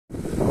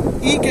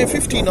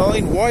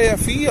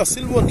EK59YFE, a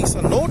silver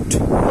Nissan Note,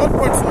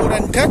 1.4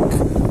 N-Tec,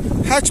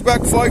 hatchback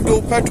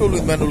 5-door petrol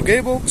with manual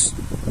gearbox.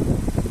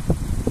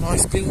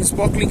 Nice clean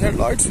sparkling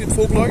headlights with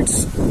fog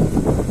lights.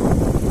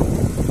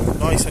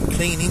 Nice and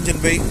clean engine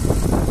bay.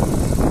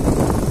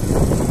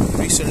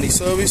 Recently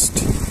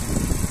serviced.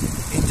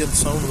 Engine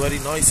sound very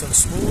nice and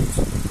smooth.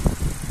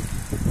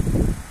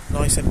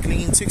 Nice and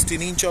clean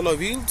 16-inch alloy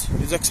wheels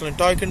with excellent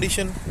tire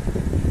condition.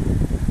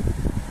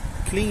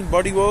 Clean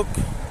bodywork.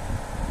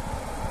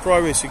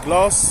 Privacy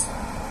glass.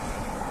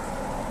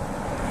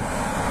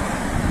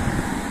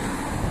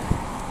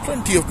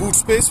 Plenty of boot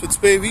space with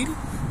spare wheel.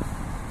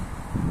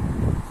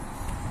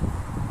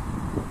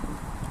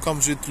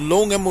 Comes with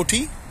long MOT.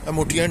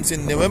 MOT ends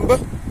in November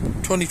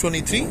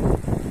 2023.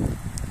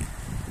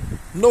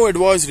 No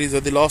advisories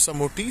at the last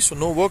MOT, so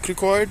no work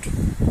required.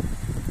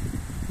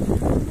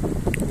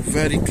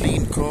 Very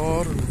clean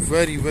car and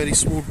very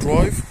smooth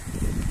drive.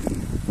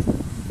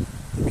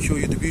 Let me show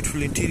you the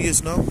beautiful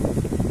interiors now.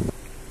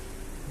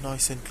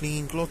 Nice and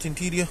clean cloth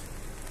interior.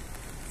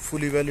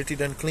 Fully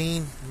valeted and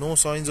clean. No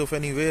signs of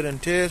any wear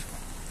and tear.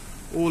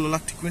 All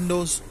electric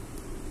windows.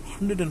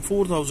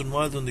 104,000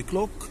 miles on the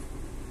clock.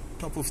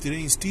 Top of the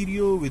range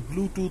stereo with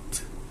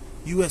Bluetooth,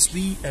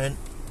 USB and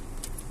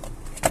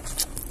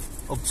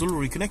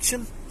auxiliary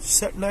connection,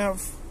 sat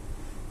nav,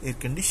 air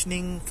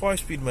conditioning,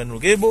 5-speed manual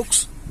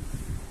gearbox.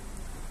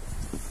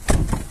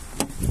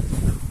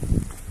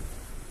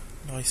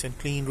 Nice and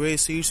clean rear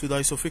seats with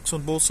ISOFIX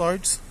on both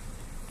sides.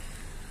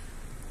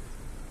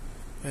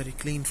 Very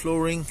clean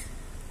flooring,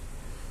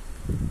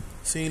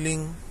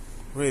 ceiling,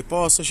 rear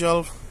parcel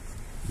shelf.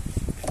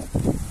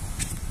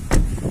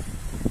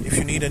 If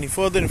you need any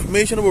further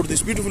information about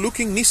this beautiful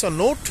looking Nissan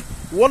Note,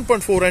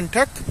 1.4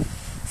 N-Tec,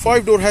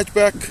 5-door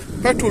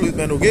hatchback, petrol with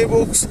manual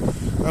gearbox,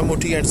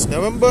 MOT ends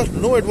November,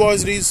 no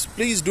advisories,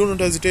 please do not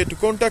hesitate to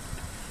contact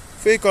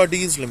Fake Car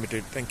Deals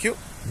Limited. Thank you.